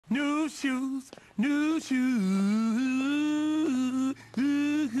shoes, new shoes.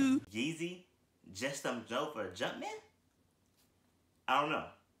 Yeezy, just some dope for a Jumpman? I don't know.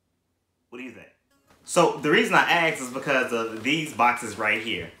 What do you think? So the reason I asked is because of these boxes right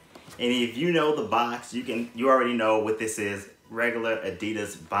here. And if you know the box, you already know what this is. Regular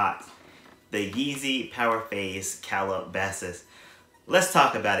Adidas box. The Yeezy Power Phase Calabasas. Let's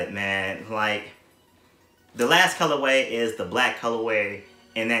talk about it, man. Like, the last colorway is the black colorway,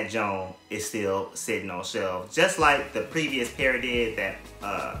 and that Joan is still sitting on shelves. Just like the previous pair did, that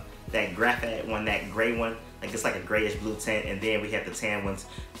graphite one, that gray one. Like, it's like a grayish blue tint, and then we have the tan ones.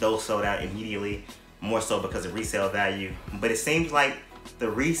 Those sold out immediately, more so because of resale value. But it seems like the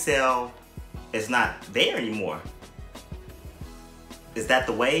resale is not there anymore. Is that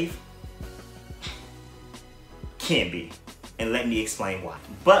the wave? Can't be. And let me explain why.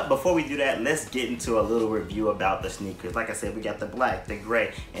 But before we do that, let's get into a little review about the sneakers. Like I said, we got the black, the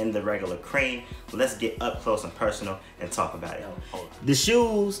gray, and the regular cream. Let's get up close and personal and talk about it. The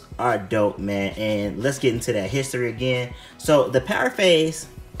shoes are dope, man, and let's get into that history again. So the Power Phase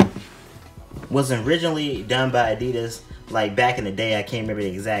was originally done by Adidas, like back in the day. I can't remember the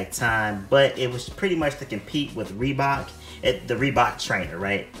exact time, but it was pretty much to compete with Reebok, the Reebok trainer,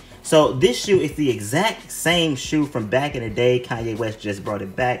 right? So this shoe is the exact same shoe from back in the day. Kanye West just brought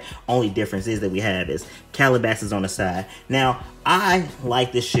it back. Only difference is that we have is Calabasas on the side. Now, I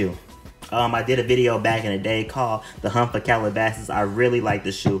like this shoe. I did a video back in the day called The Hunt for Calabasas. I really like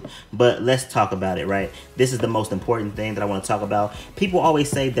this shoe, but let's talk about it, right? This is the most important thing that I want to talk about. People always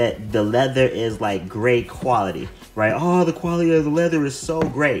say that the leather is like great quality, right? Oh, the quality of the leather is so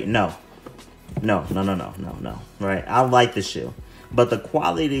great. No, right? I like the shoe, but the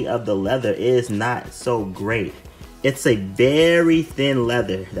quality of the leather is not so great. It's a very thin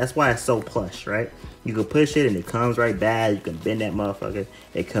leather. That's why it's so plush, right? You can push it and it comes right back. You can bend that motherfucker,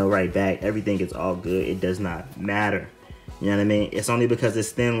 it comes right back. Everything is all good. It does not matter. You know what I mean? It's only because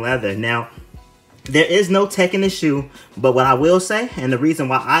it's thin leather. Now, there is no tech in the shoe, but what I will say, and the reason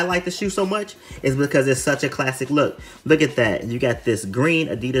why I like the shoe so much, is because it's such a classic look. Look at that. You got this green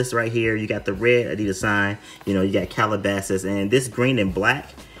Adidas right here. You got the red Adidas sign. You know, you got Calabasas, and this green and black,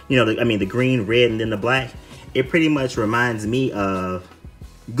 you know, I mean the green, red, and then the black, it pretty much reminds me of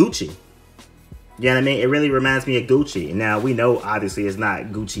Gucci. You know what I mean? It really reminds me of Gucci. Now, we know, obviously, it's not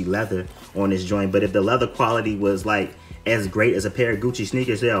Gucci leather on this joint, but if the leather quality was, like, as great as a pair of Gucci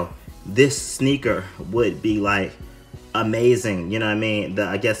sneakers, yo, this sneaker would be, like, amazing. You know what I mean?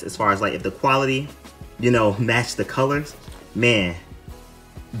 I guess as far as, like, if the quality, you know, matched the colors, man,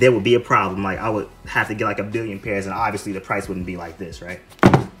 there would be a problem. Like, I would have to get, like, a billion pairs, and obviously the price wouldn't be like this, right?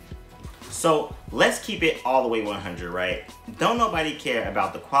 So let's keep it all the way 100, right? Don't nobody care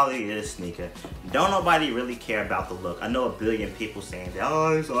about the quality of this sneaker. Don't nobody really care about the look. I know a billion people saying that,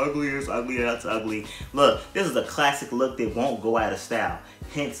 oh, it's ugly, it's ugly. Look, this is a classic look that won't go out of style.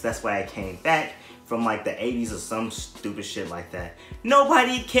 Hence, that's why it came back from like the 80s or some stupid shit like that.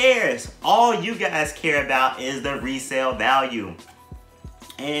 Nobody cares. All you guys care about is the resale value.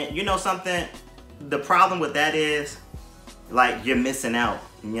 And you know something? The problem with that is, like, you're missing out.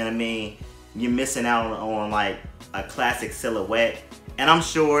 You know what I mean? You're missing out on like a classic silhouette. And I'm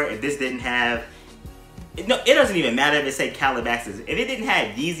sure if this didn't have, no, it doesn't even matter if it said Calabasas. If it didn't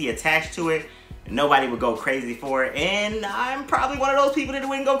have Yeezy attached to it, nobody would go crazy for it. And I'm probably one of those people that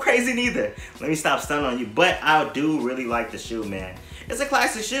wouldn't go crazy neither. Let me stop stunning on you. But I do really like the shoe, man. It's a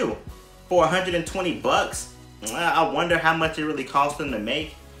classic shoe. For 120 bucks, I wonder how much it really cost them to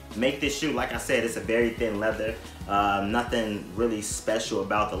make this shoe. Like I said, it's a very thin leather. Nothing really special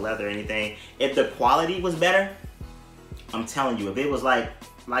about the leather or anything. If the quality was better, I'm telling you, if it was like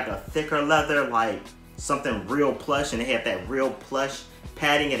a thicker leather, like something real plush, and it had that real plush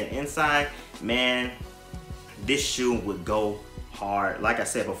padding in the inside, man, this shoe would go hard. Like I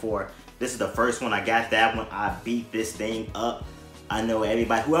said before, this is the first one. I got that one. I beat this thing up. I know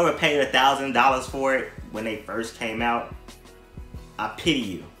everybody, whoever paid $1,000 for it when they first came out, I pity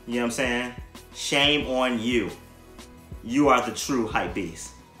you. You know what I'm saying? Shame on you. You are the true hype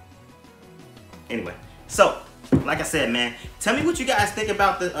beast. Anyway, so like I said, man, tell me what you guys think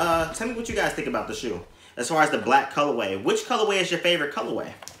about the shoe. As far as the black colorway, which colorway is your favorite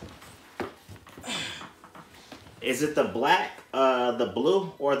colorway? Is it the black, the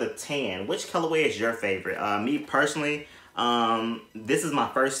blue, or the tan? Which colorway is your favorite? Me personally, this is my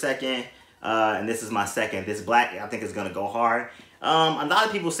first, second, and this is my second. This black, I think, is gonna go hard. A lot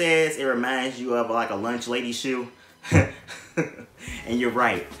of people says it reminds you of like a lunch lady shoe. And you're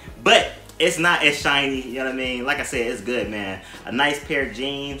right. But it's not as shiny, you know what I mean? Like I said, it's good, man. A nice pair of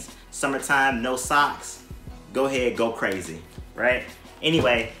jeans, summertime, no socks. Go ahead, go crazy, right?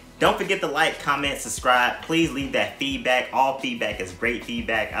 Anyway, Don't forget to like, comment, subscribe. Please leave that feedback. All feedback is great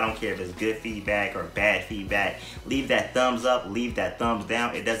feedback. I don't care if it's good feedback or bad feedback. Leave that thumbs up, leave that thumbs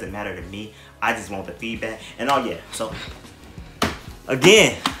down. It doesn't matter to me. I just want the feedback. And oh yeah, so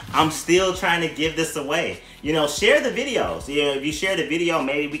again, I'm still trying to give this away. You know, share the videos. You know, if you share the video,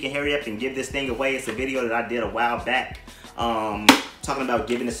 maybe we can hurry up and give this thing away. It's a video that I did a while back. Talking about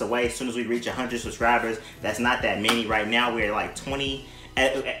giving this away as soon as we reach 100 subscribers. That's not that many right now. We're like 20.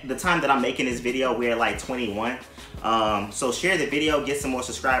 At the time that I'm making this video, we're like 21. So share the video, get some more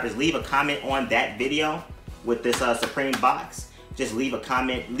subscribers. Leave a comment on that video with this Supreme box. Just leave a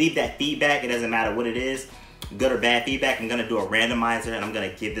comment. Leave that feedback. It doesn't matter what it is, good or bad feedback. I'm gonna do a randomizer and I'm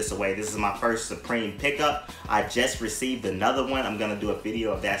gonna give this away. This is my first Supreme pickup. I just received another one. I'm gonna do a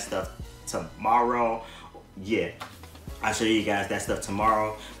video of that stuff tomorrow. Yeah, I'll show you guys that stuff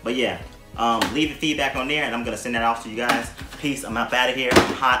tomorrow. But yeah, leave the feedback on there and I'm gonna send that off to you guys. Peace. I'm up out of here.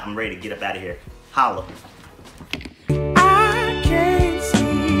 I'm hot. I'm ready to get up out of here. Holla. I can't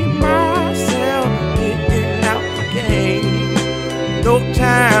see myself getting out the game no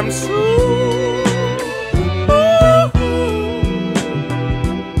time soon.